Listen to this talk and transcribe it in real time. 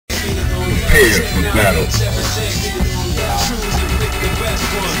Prepare for battle.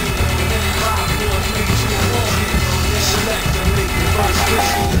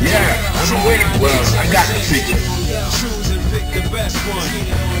 Yeah, I've been waiting. Well, I got the picture.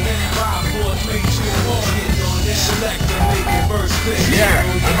 Yeah,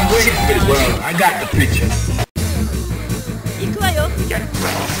 I've been waiting for it. Well, I got the picture.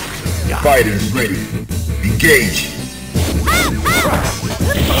 Fighters ready. Engage.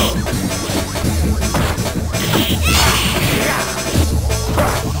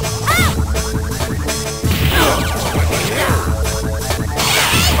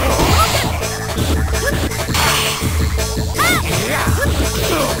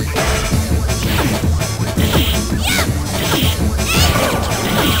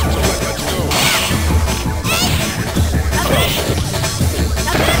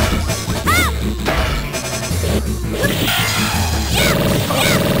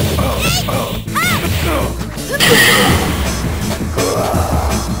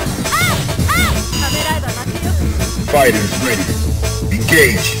 Fighters ready.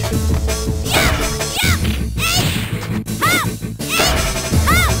 Engage.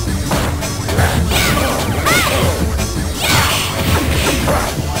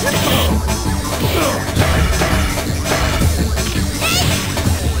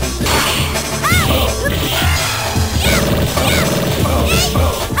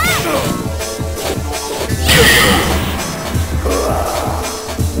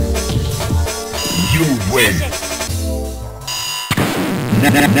 You win.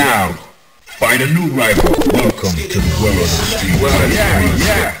 Now, find a new rival. Welcome to the world of the street. Well,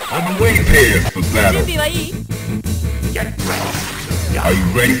 yeah, I've been waiting here for battle. Are you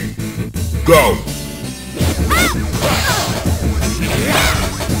ready? Go!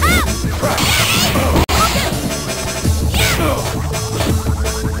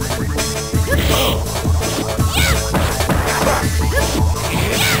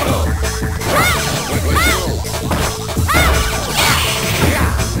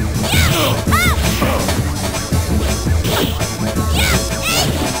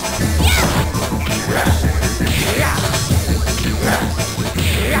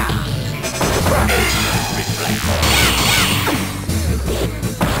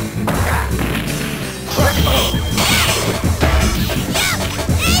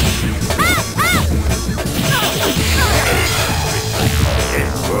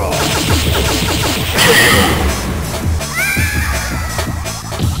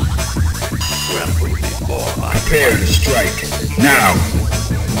 Prepare to strike. Now!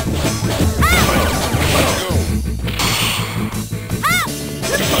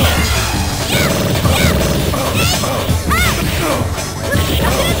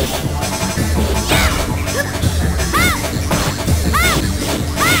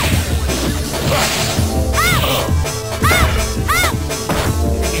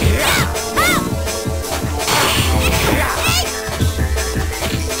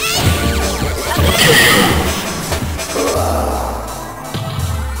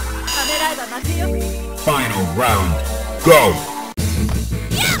 Final round. Go!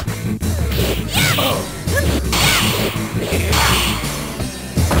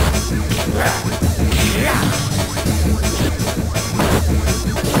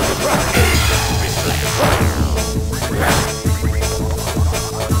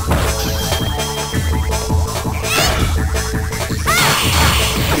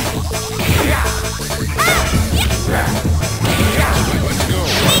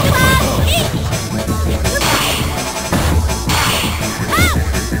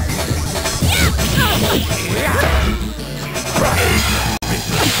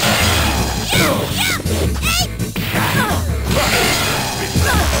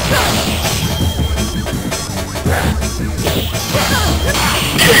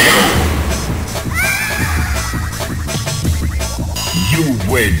 You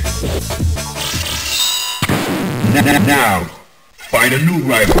win. Now, find a new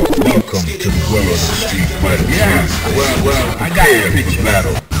rival. Welcome to the world of the street fighter. Yeah, well, I got a pitch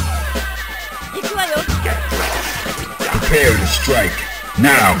battle. Prepare to strike.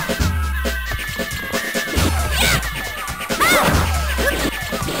 Now.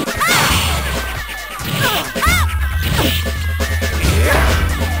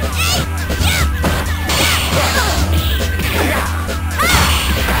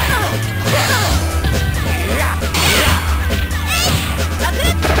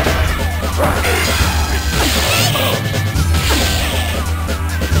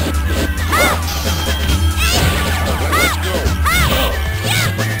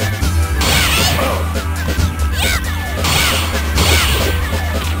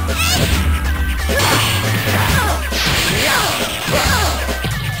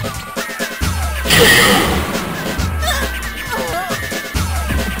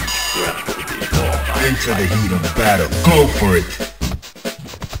 battle. Go for it.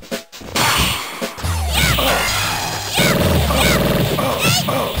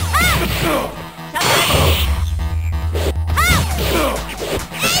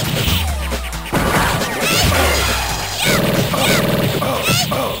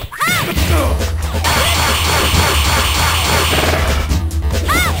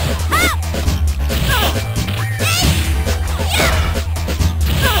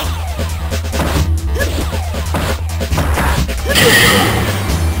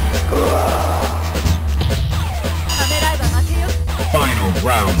 Final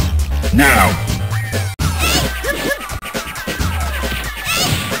round. Now.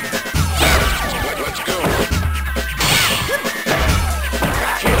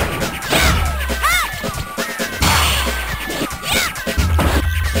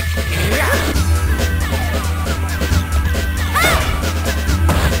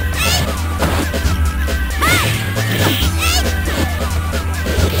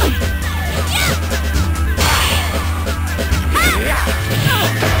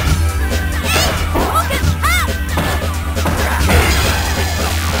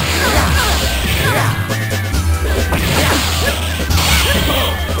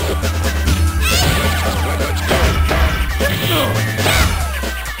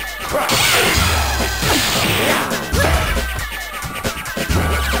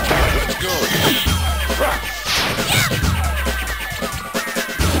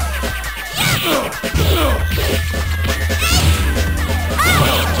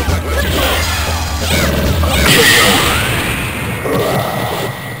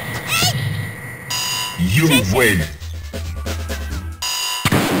 You win.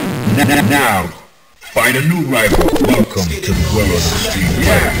 Now, find a new rival. Welcome to the world of street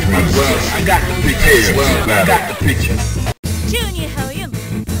fighting. Well, I got the picture. I got the picture.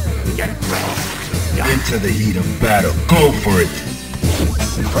 Into the heat of battle. Go for it.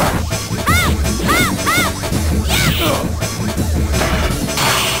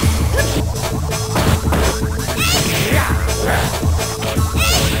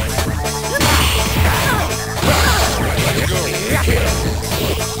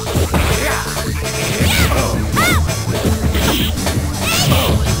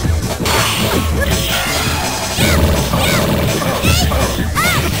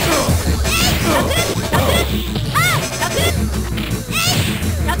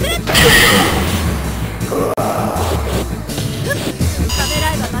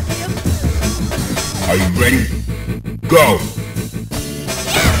 Are you ready? Go!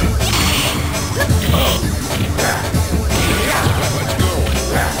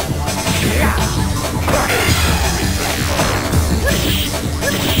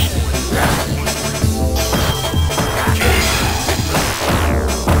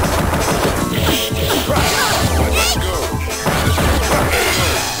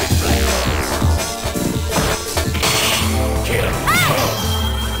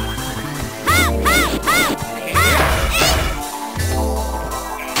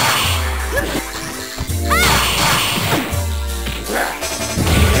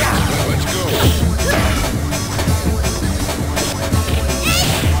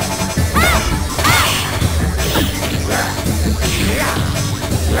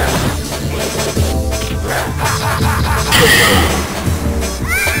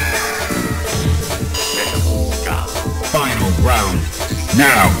 Final round.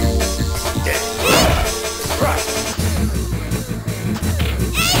 Now.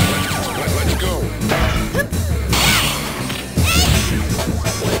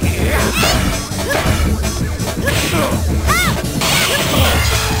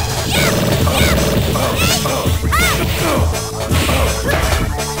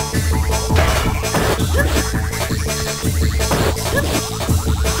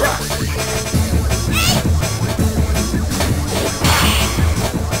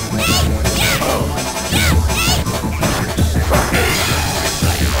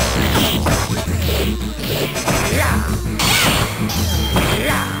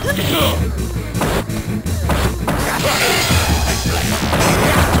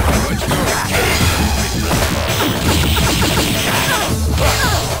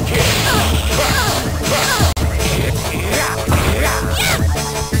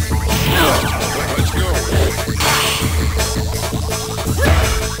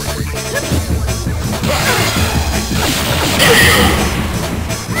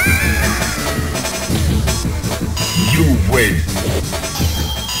 You win.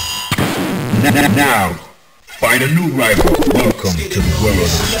 Now, find a new rival. Welcome to the world of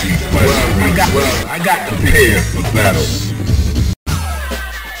street fighting. I got the prepare for battle.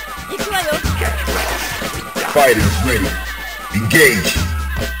 Fighters ready. Engage.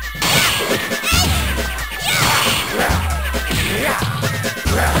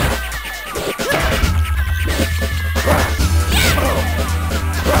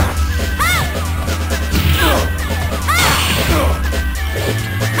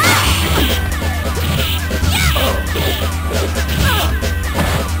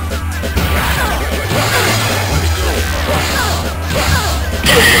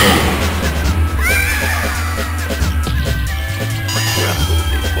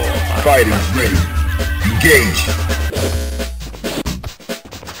 Fighters ready. Engage.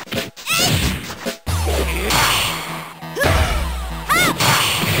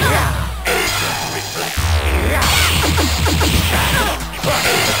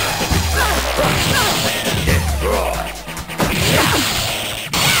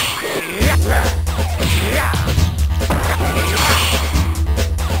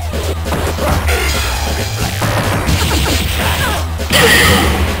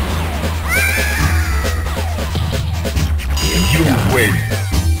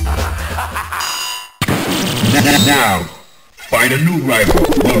 Now, find a new rival.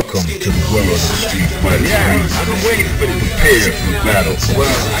 Welcome to the world of the street fighter. Yeah, I've been waiting for this. Prepare for battle.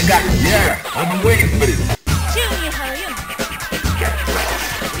 Well, I got, yeah, I've been waiting for this.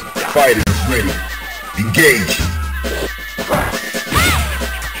 Fighters ready. Engage.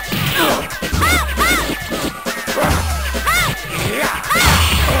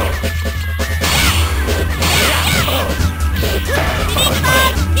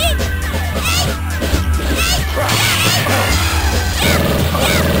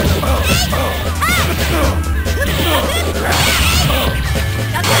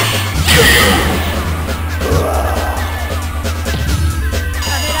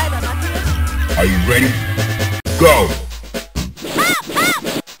 Are you ready? Go!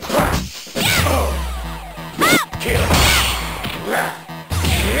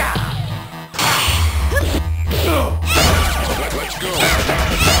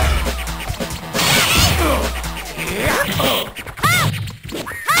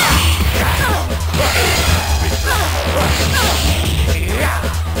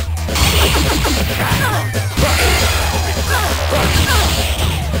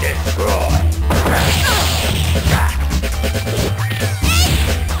 Let's go.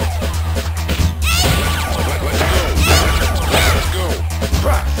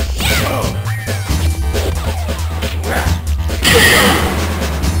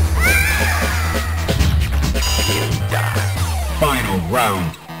 Final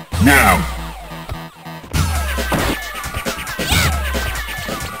round. Now.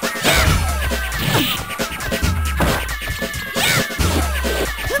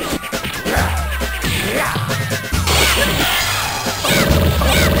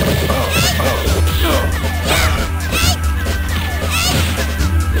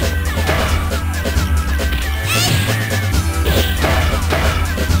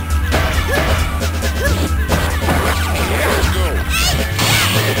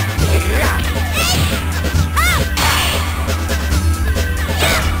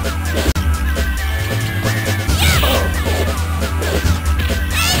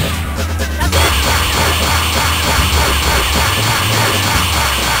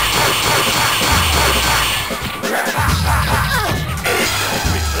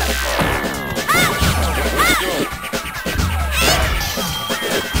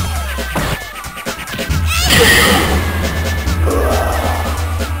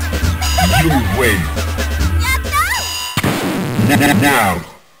 You win. Now,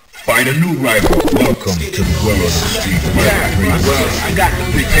 find a new rival. Welcome to the world of the street fighter. Yeah, well, I got the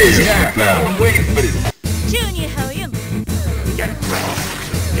Prepare yeah, for battle. I've been waiting for this.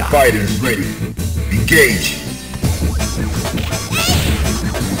 Fighters ready. Engage.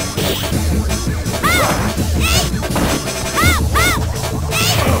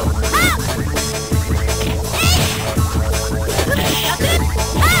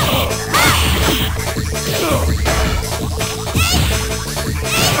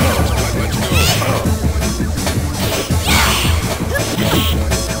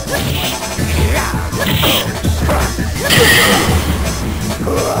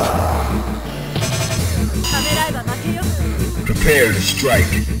 Prepare to strike.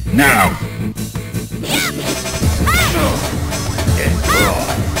 Now.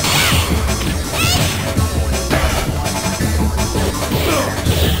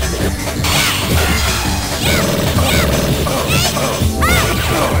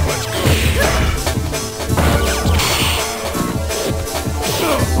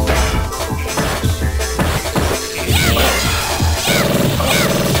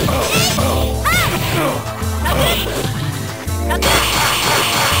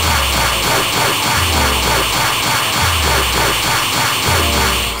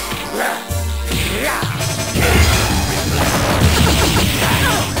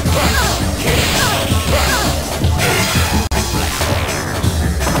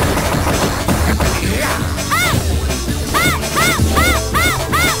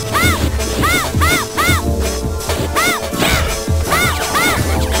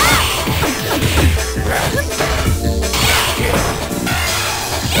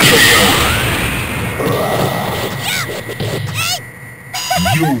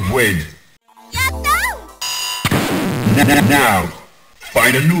 win. Now,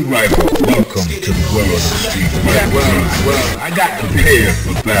 find a new rival. Welcome to the world of the street fight. Well, I got to prepare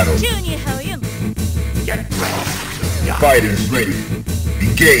for battle. Fighters ready.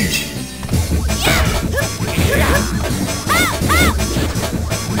 Engage.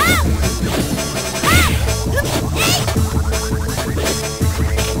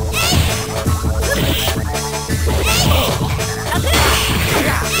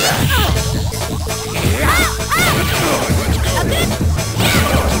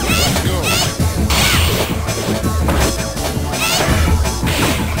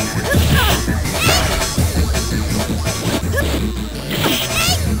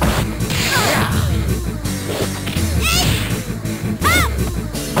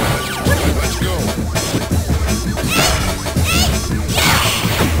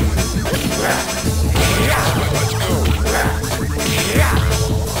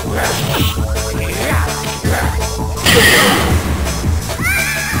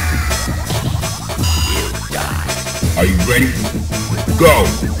 Are you ready? Go!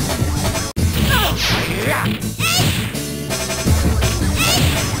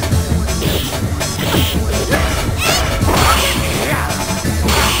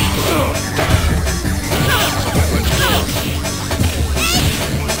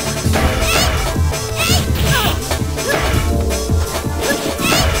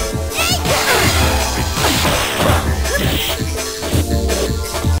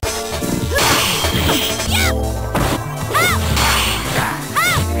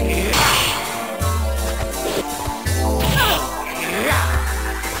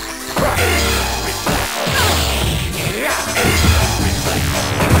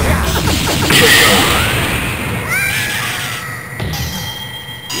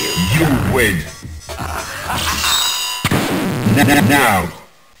 Win. Now,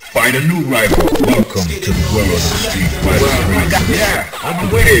 find a new rival. Welcome to the world of the street fight. I'm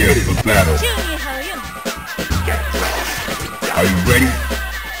prepared for battle. Are you ready?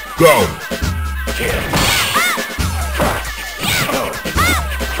 Go!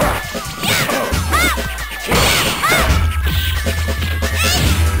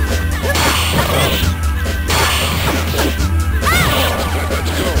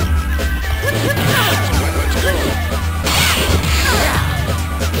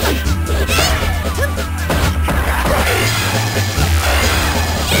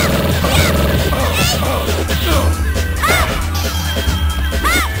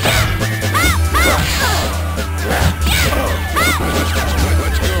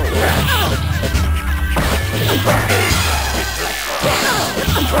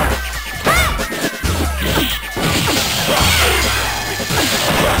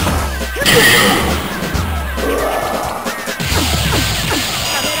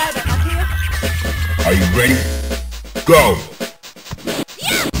 Are you ready? Go!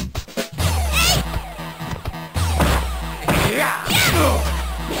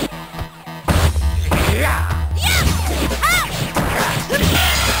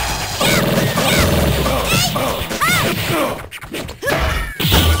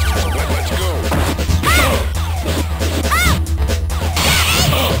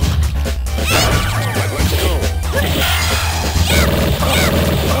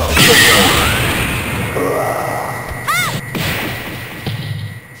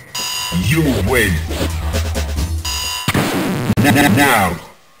 You win. Now,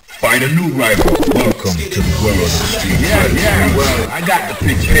 find a new rival. Welcome to the world of the street fight. Well, I got to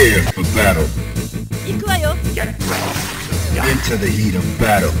prepare for battle. Into the heat of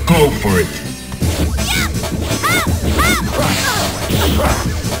battle. Go for it.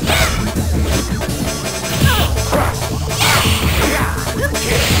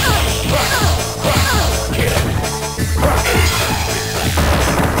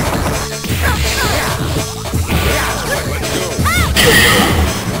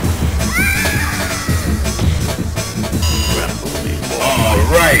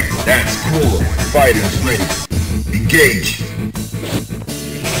 Alright, that's cool. Fighters ready. Engage.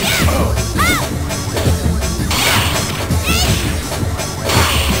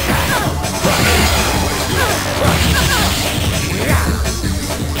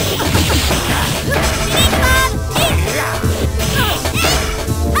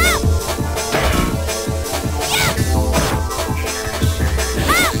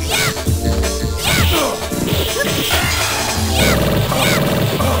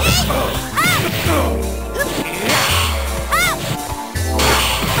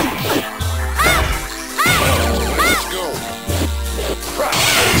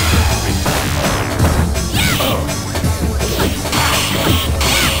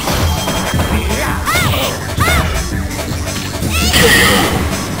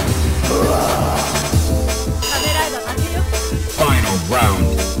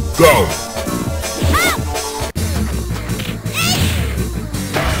 Go!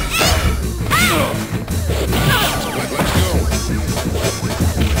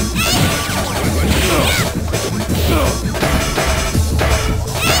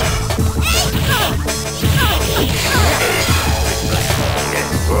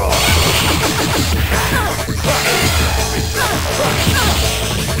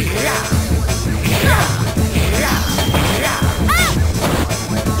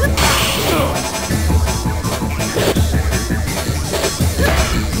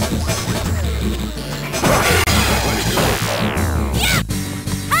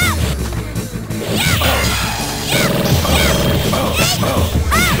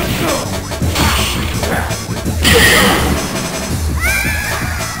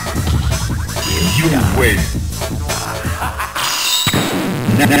 Win.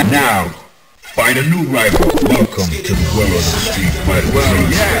 Now, find a new rival. Welcome to the world of Street Fighter.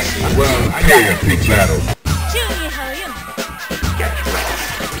 Prepare for battle.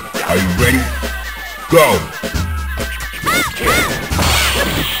 Are you ready? Go!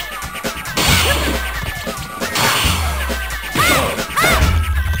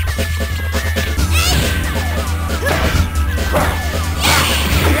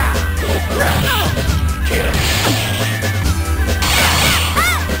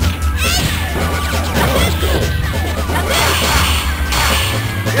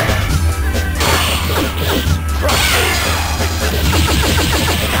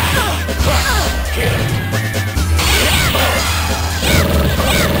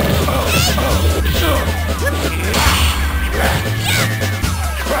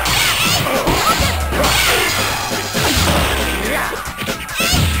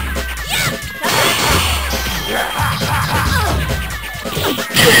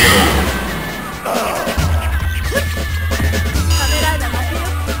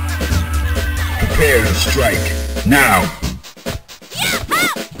 Prepare to strike. Now!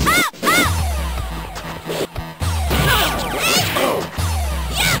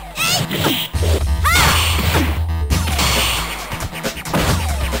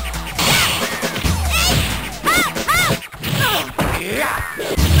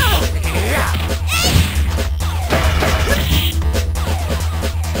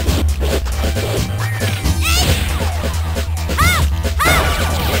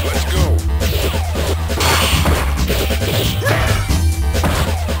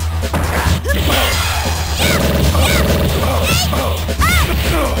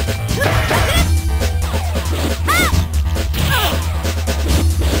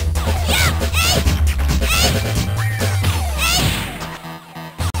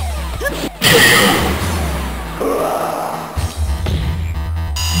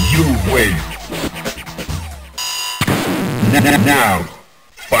 You win. Now,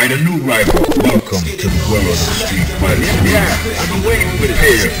 find a new rival. Welcome to the world of Street Fighter. I've been waiting for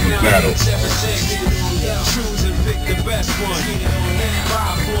prepare for battle. Choose and pick the best one.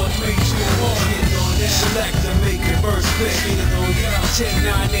 5, 4, 3, 2, 1. Select and make your first pick. 10,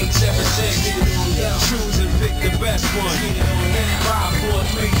 9, 8, 7, 6. Choose and pick the best one. 5, 4,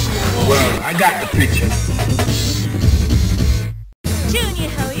 3, 2, 1. Well, I got the picture.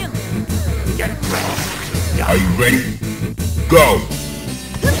 Are you ready? Go!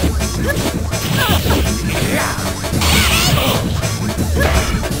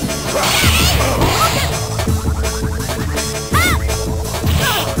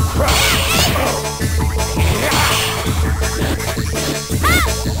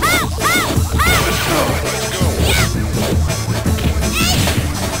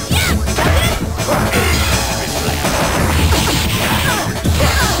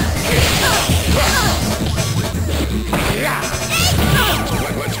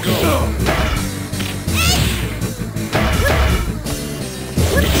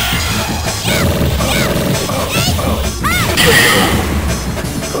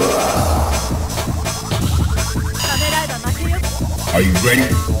 Are you ready?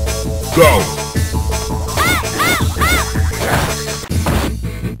 Go!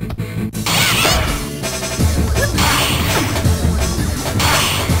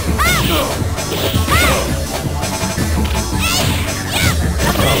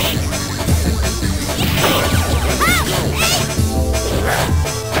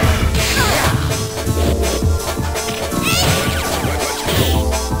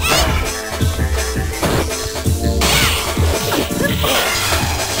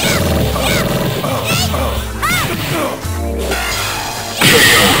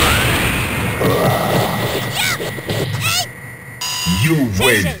 You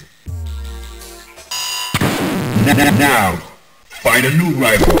win. Now, Find a new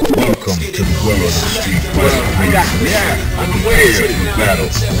rival. Welcome to the world of street fighting. I've been waiting for this. Battle.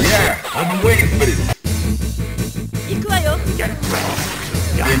 I've been waiting for this. 行くわよ。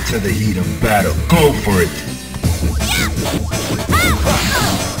 Into the heat of battle. Go for it.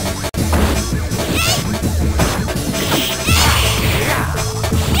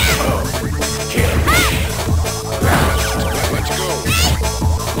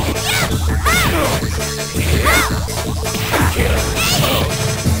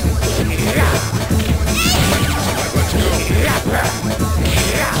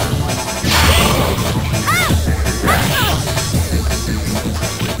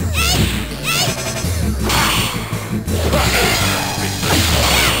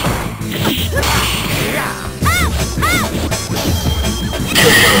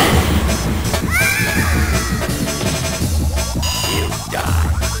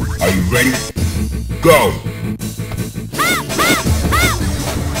 Are you ready? Go!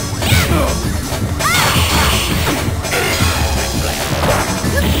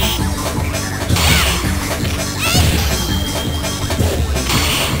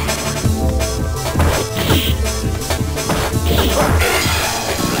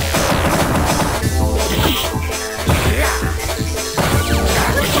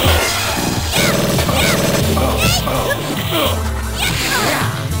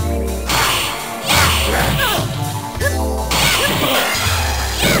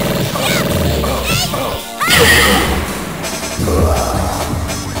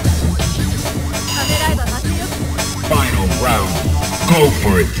 Final round. Go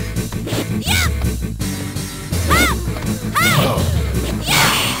for it.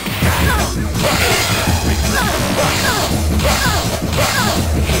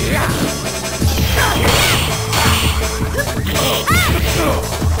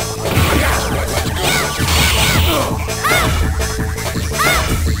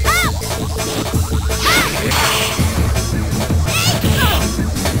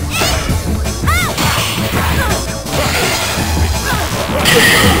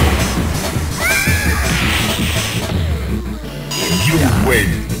 You win.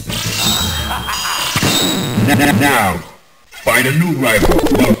 Now, find a new rival.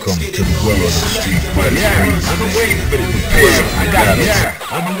 Welcome to the world of street fighting. I've been waiting for this.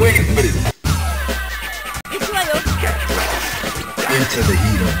 I've been waiting for this. 行くわよ。 Into the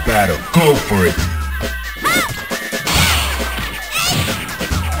heat of battle. Go for it.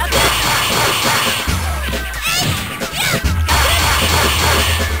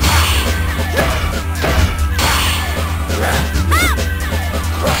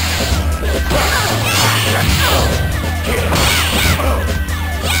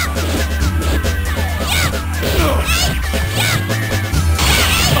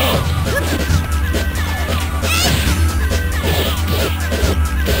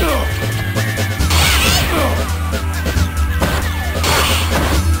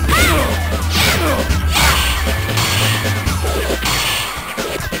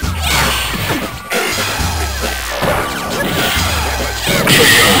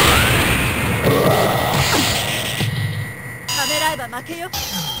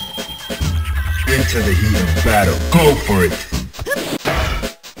 Into the heat of battle. Go for it.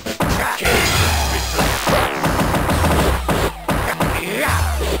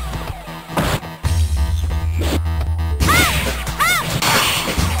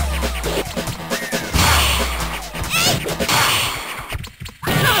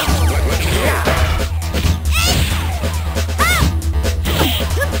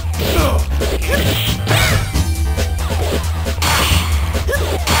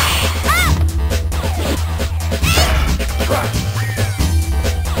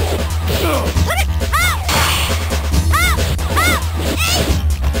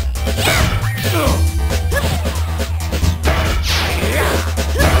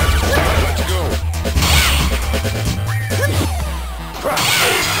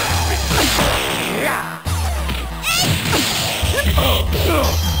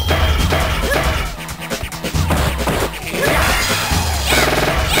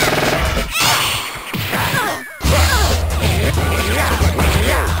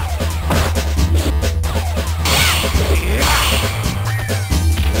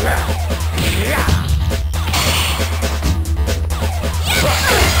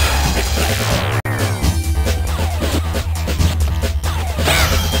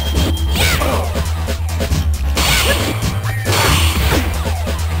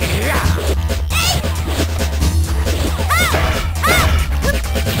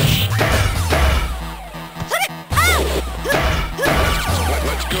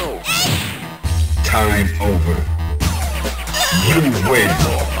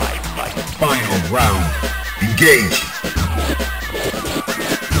 round. Engage.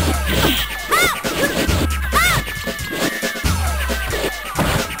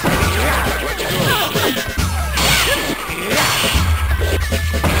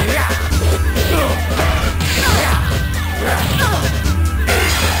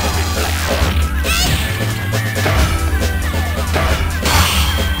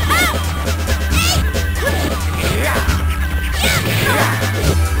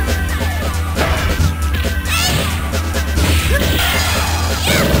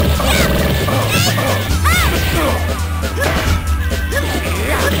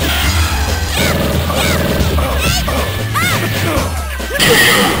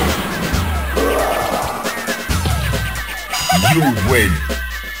 You win.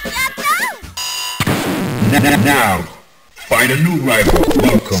 Now, find a new rival.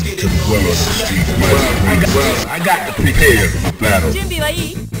 Welcome to the world of street fighting. I got the Prepare for battle. 準備はい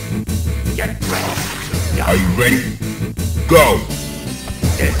い？ Are you ready? Go!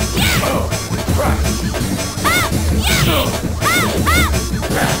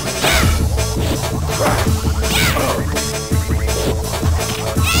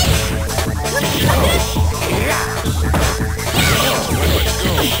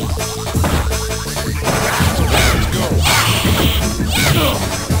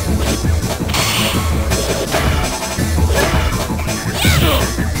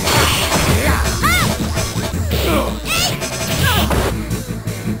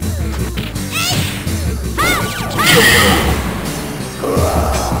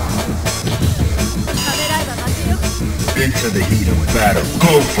 Into the heat of battle.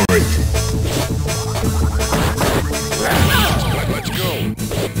 Go for it! Let's go.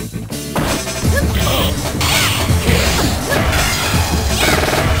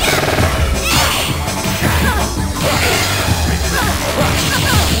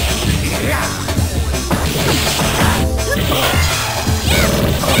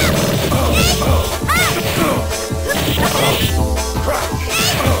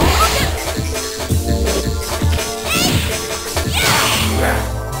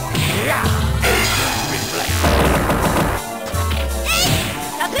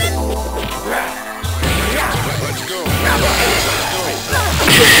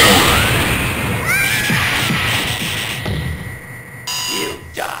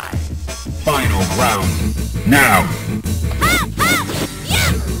 Final round. Now!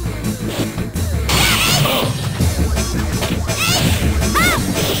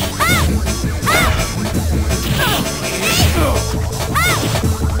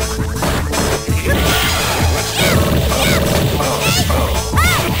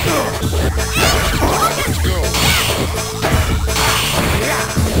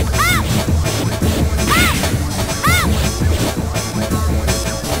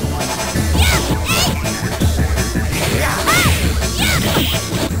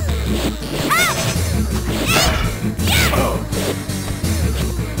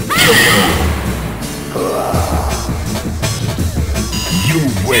 You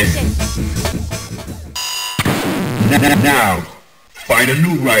win. Now, find a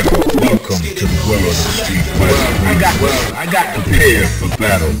new rival. Welcome to the world of street fighting. I got the Prepare for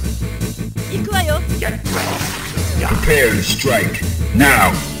battle. 行くわよ。 Prepare to strike.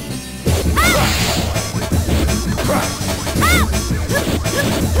 Now.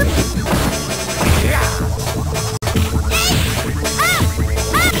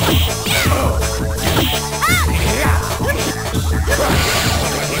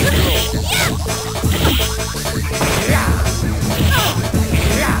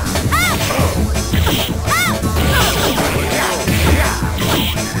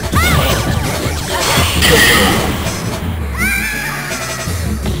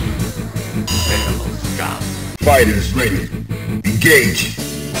 Fighters ready. Engage.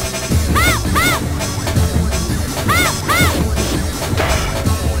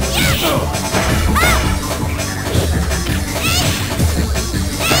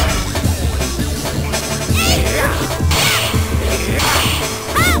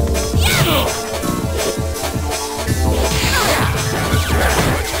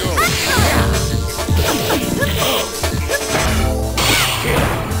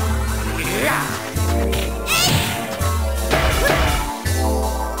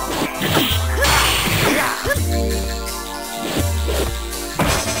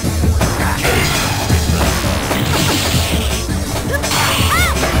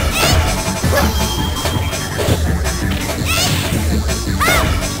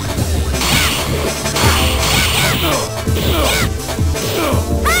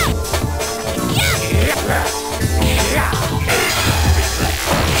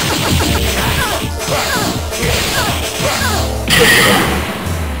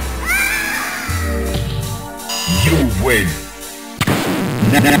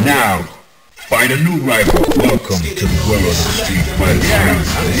 Now, find a new rival. Welcome to the world of street fighting.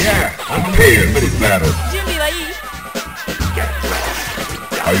 I'm prepared for the battle. 準備はいい？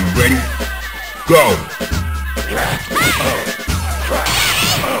 Are you ready? Go!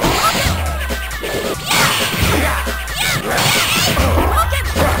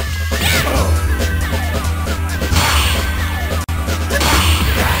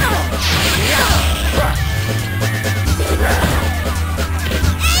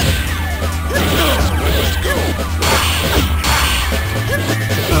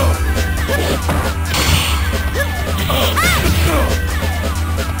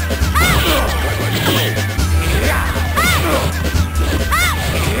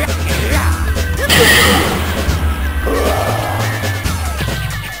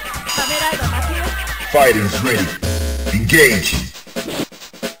 Fighters ready. Engage.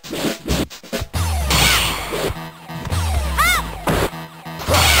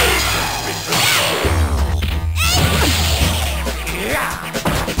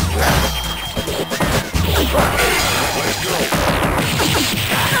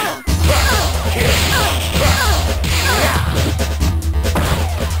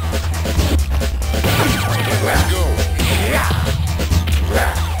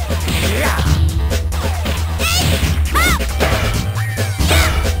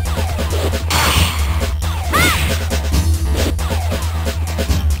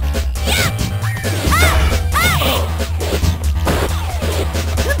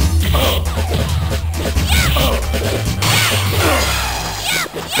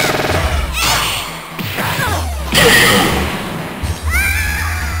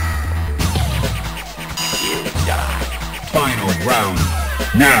 Final round.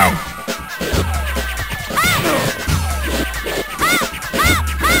 Now.